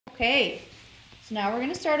Okay, so now we're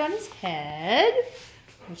going to start on his head,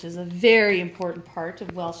 which is a very important part of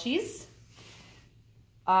Welshie's.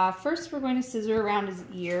 First, we're going to scissor around his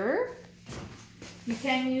ear. You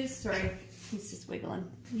can use, sorry, he's just wiggling.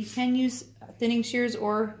 You can use thinning shears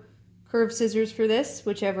or curved scissors for this,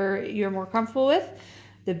 whichever you're more comfortable with.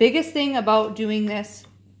 The biggest thing about doing this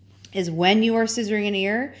is when you are scissoring an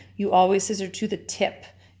ear, you always scissor to the tip.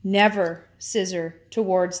 Never scissor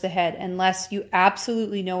towards the head unless you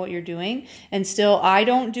absolutely know what you're doing. And still, I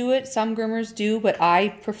don't do it. Some groomers do, but I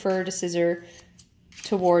prefer to scissor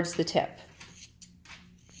towards the tip.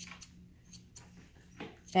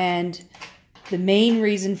 And the main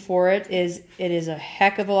reason for it is a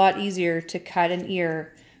heck of a lot easier to cut an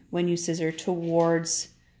ear when you scissor towards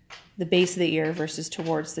the base of the ear versus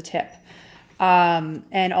towards the tip.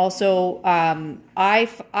 And also,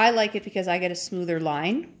 I like it because I get a smoother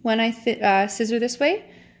line when I scissor this way.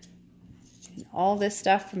 And all this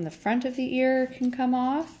stuff from the front of the ear can come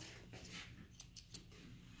off.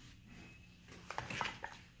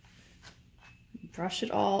 Brush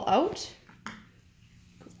it all out.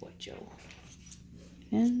 Good boy, Joe.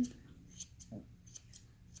 And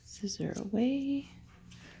scissor away.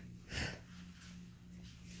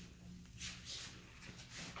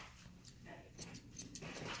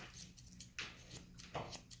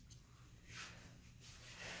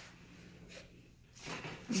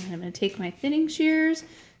 And I'm going to take my thinning shears,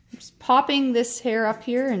 I'm just popping this hair up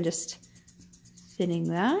here and just thinning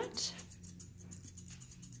that.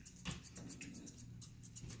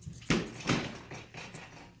 I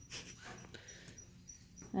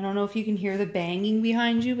don't know if you can hear the banging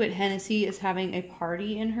behind you, but Hennessy is having a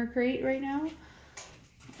party in her crate right now.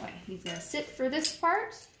 Okay, he's going to sit for this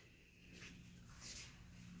part.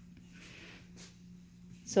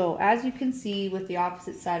 So as you can see with the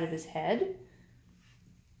opposite side of his head,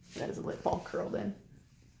 that is a lip all curled in.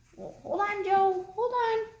 Oh, hold on, Joe, hold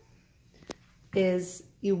on. Is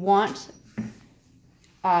you want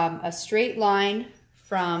a straight line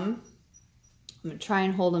from, I'm going to try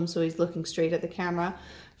and hold him so he's looking straight at the camera,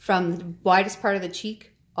 from the widest part of the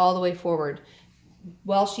cheek all the way forward.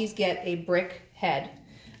 Welshies get a brick head.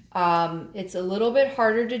 It's a little bit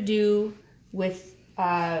harder to do with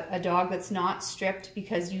a dog that's not stripped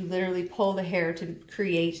because you literally pull the hair to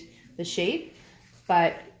create the shape.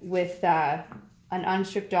 But with an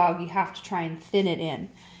unstripped dog, you have to try and thin it in.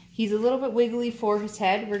 He's a little bit wiggly for his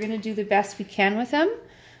head. We're going to do the best we can with him.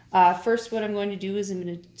 First, what I'm going to do is I'm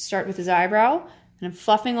going to start with his eyebrow. And I'm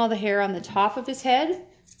fluffing all the hair on the top of his head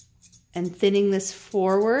and thinning this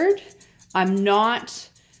forward. I'm not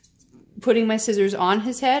putting my scissors on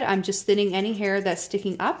his head. I'm just thinning any hair that's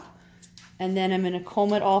sticking up. And then I'm going to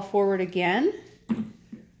comb it all forward again.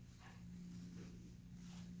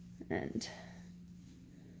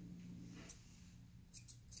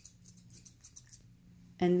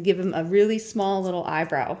 And give him a really small little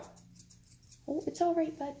eyebrow. Oh, it's all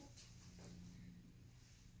right, bud.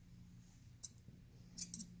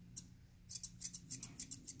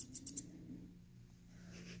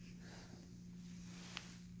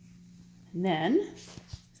 And then,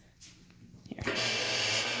 here.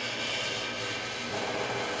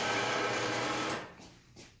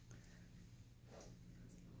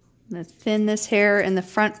 I'm going to thin this hair in the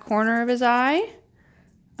front corner of his eye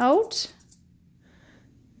out.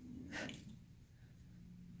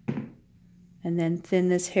 And then thin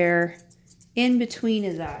this hair in between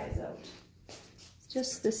his eyes out.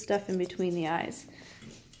 Just this stuff in between the eyes.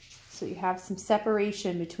 So you have some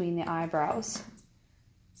separation between the eyebrows.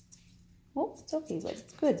 Oh, it's okay, bud.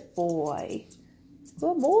 Good boy.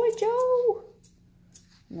 Good boy, Joe.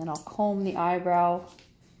 And then I'll comb the eyebrow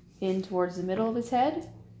in towards the middle of his head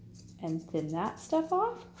and thin that stuff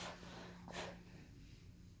off.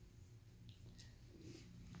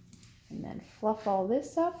 And then fluff all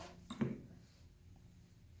this up.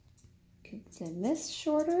 Thin this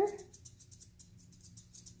shorter.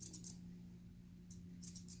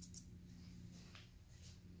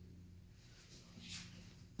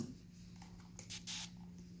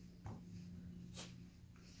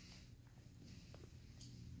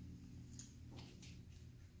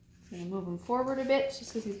 I'm going to move him forward a bit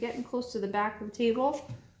just because he's getting close to the back of the table.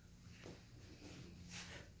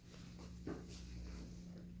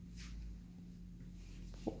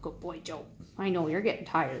 Oh, good boy, Joe. I know you're getting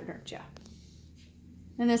tired, aren't you?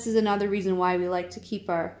 And this is another reason why we like to keep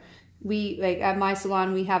like at my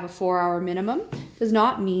salon, we have a 4-hour minimum. Does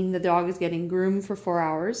not mean the dog is getting groomed for 4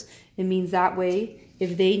 hours. It means that way,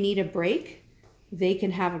 if they need a break, they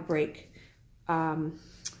can have a break.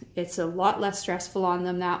 It's a lot less stressful on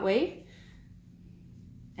them that way.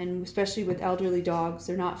 And especially with elderly dogs,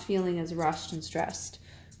 they're not feeling as rushed and stressed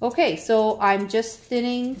Okay, so I'm just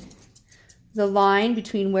thinning the line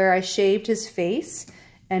between where I shaved his face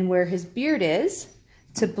and where his beard is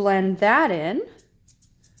to blend that in.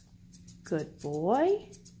 Good boy.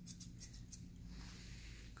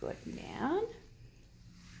 Good man.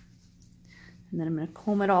 And then I'm going to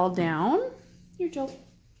comb it all down. Here, Joe.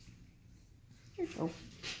 Here, Joe.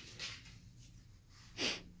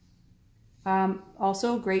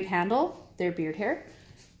 Also, great handle, their beard hair.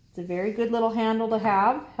 It's a very good little handle to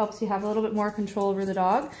have. Helps you have a little bit more control over the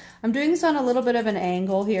dog. I'm doing this on a little bit of an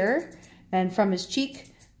angle here, and from his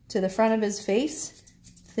cheek to the front of his face,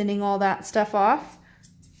 thinning all that stuff off.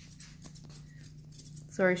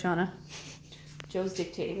 Sorry, Shauna. Joe's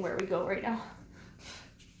dictating where we go right now.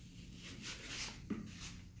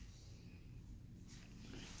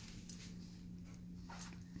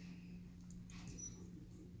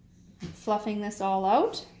 I'm fluffing this all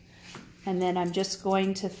out, and then I'm just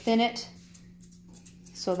going to thin it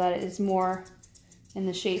so that it is more in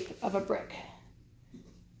the shape of a brick,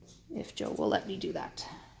 if Joe will let me do that.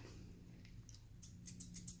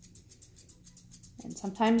 And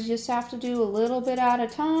sometimes you just have to do a little bit at a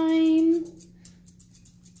time.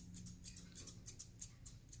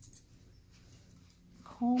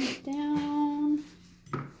 Comb it down,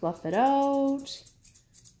 fluff it out.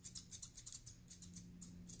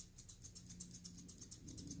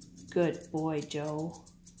 Good boy, Joe.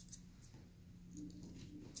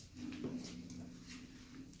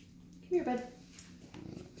 Come here, bud.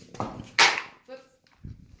 Whoops.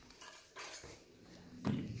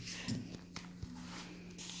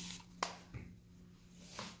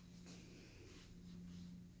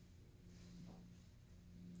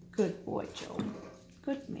 Good boy, Joe.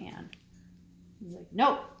 Good man. He's like,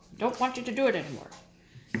 no, don't want you to do it anymore.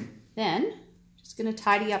 Then, just gonna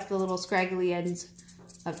tidy up the little scraggly ends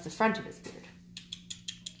of the front of his beard.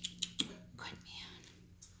 Good man.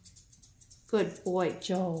 Good boy,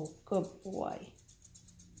 Joe. Good boy.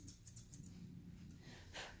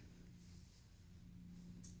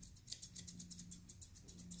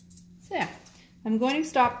 So yeah, I'm going to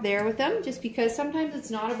stop there with them just because sometimes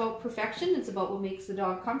it's not about perfection, it's about what makes the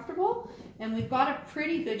dog comfortable. And we've got a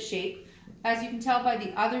pretty good shape. As you can tell by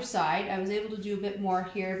the other side, I was able to do a bit more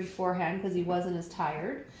here beforehand because he wasn't as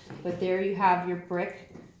tired. But there you have your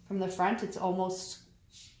brick from the front. It's almost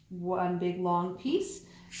one big long piece.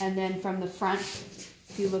 And then from the front,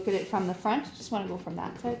 if you look at it from the front, just want to go from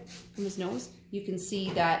that side, from his nose, you can see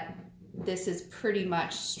that this is pretty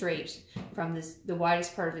much straight from the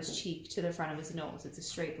widest part of his cheek to the front of his nose. It's a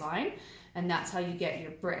straight line, and that's how you get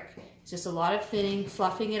your brick. It's just a lot of thinning,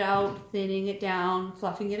 fluffing it out, thinning it down,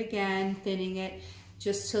 fluffing it again, thinning it,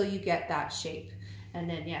 just till you get that shape. And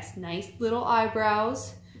then yes, nice little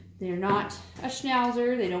eyebrows. They're not a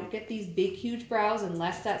schnauzer. They don't get these big, huge brows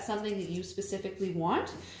unless that's something that you specifically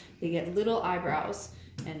want. They get little eyebrows,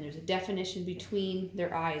 and there's a definition between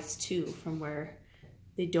their eyes too, from where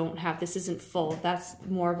they don't have, this isn't full. That's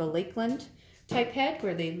more of a Lakeland type head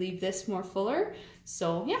where they leave this more fuller.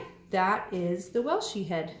 So yeah, that is the Welshie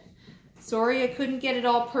head. Sorry I couldn't get it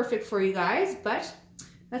all perfect for you guys, but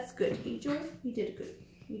that's good. Hey Joe, you did good.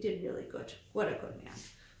 You did really good. What a good man.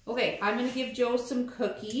 Okay, I'm gonna give Joe some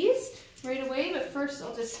cookies right away, but first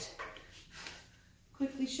I'll just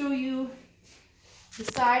quickly show you the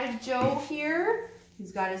side of Joe here.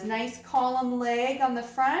 He's got his nice column leg on the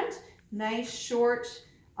front, nice short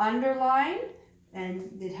underline,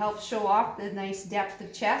 and it helps show off the nice depth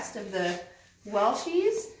of chest of the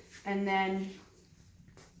Welshies. And then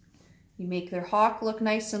you make their hock look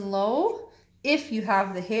nice and low. If you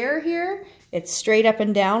have the hair here, it's straight up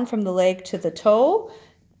and down from the leg to the toe.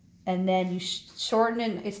 And then you shorten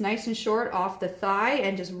it, it's nice and short off the thigh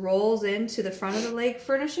and just rolls into the front of the leg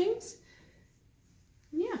furnishings.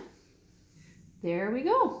 Yeah, there we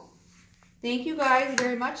go. Thank you guys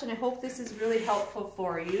very much, and I hope this is really helpful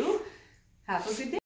for you. Have a good day.